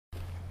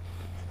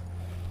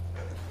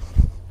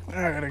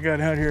Alright, I got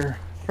out here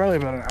probably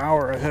about an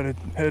hour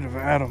ahead of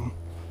Adam.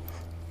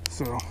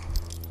 So,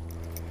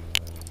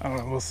 I don't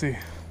know, we'll see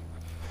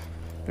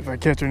if I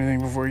catch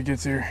anything before he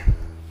gets here.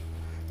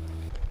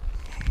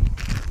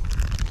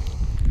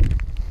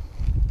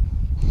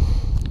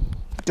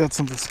 Got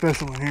something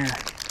special in here.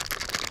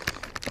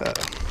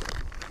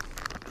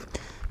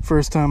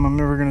 First time I'm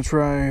ever gonna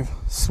try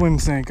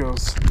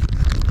SwimSenkos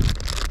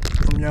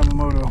from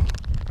Yamamoto,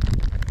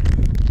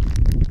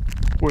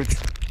 which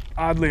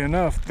oddly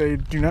enough they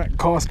do not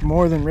cost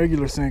more than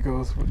regular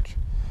Senkos, which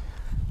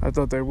I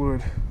thought they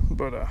would,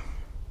 but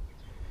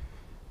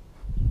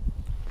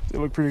they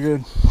look pretty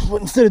good.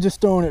 But instead of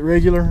just throwing it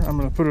regular, I'm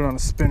gonna put it on a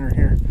spinner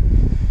here.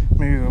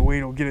 Maybe the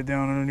weight will get it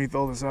down underneath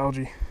all this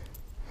algae.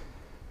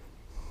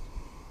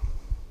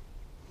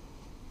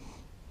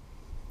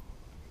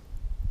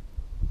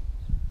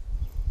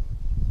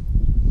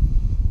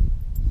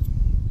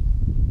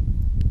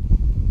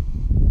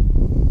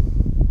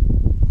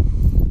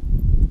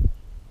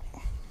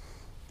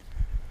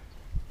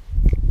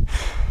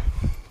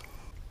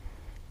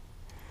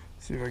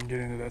 See if I can get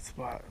into that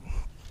spot.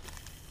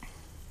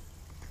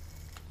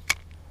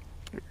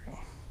 There we go.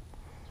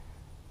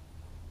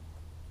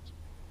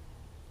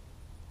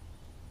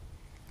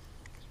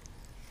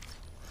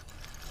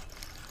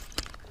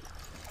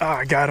 Ah,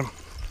 I got him.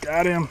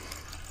 Got him.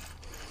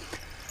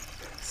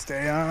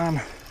 Stay on.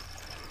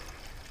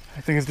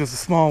 I think it's just a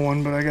small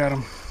one, but I got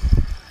him.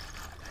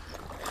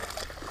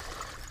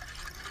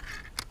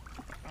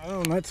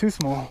 Oh, not too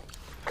small.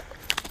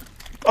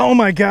 Oh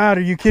my God,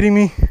 are you kidding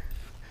me?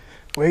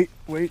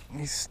 Wait,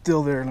 he's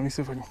still there. Let me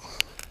see if I can.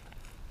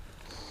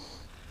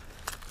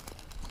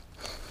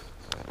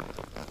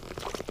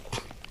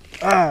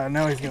 Ah,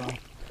 now he's gone.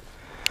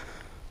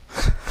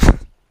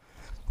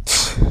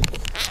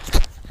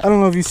 I don't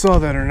know if you saw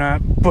that or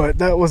not, but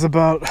that was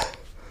about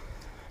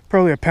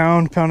probably a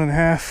pound and a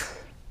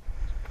half.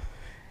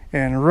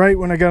 And right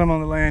when I got him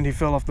on the land, he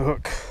fell off the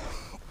hook.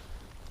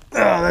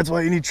 Ah, that's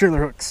why you need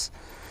trailer hooks.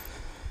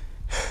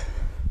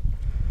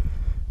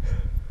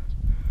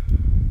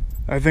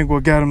 I think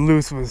what got him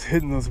loose was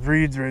hitting those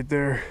reeds right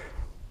there.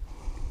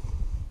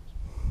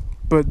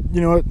 But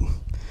you know what?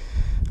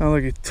 I don't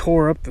like it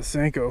tore up the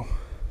Senko.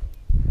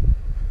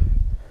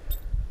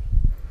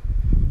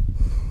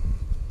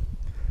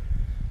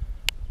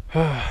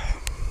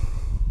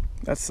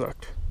 That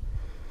sucked.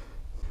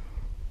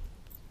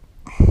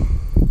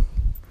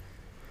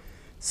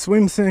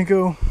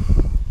 SwimSenko,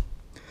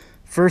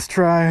 first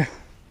try.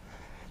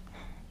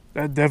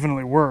 That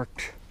definitely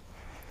worked.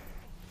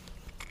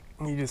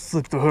 You just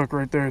slipped the hook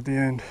right there at the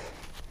end.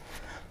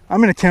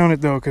 I'm gonna count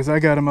it though, because I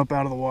got him up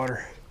out of the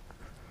water.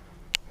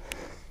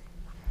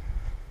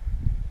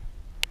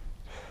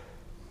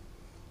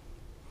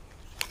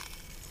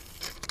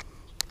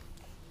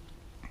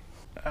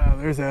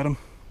 There's Adam.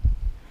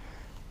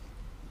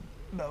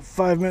 About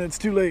 5 minutes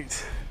too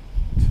late.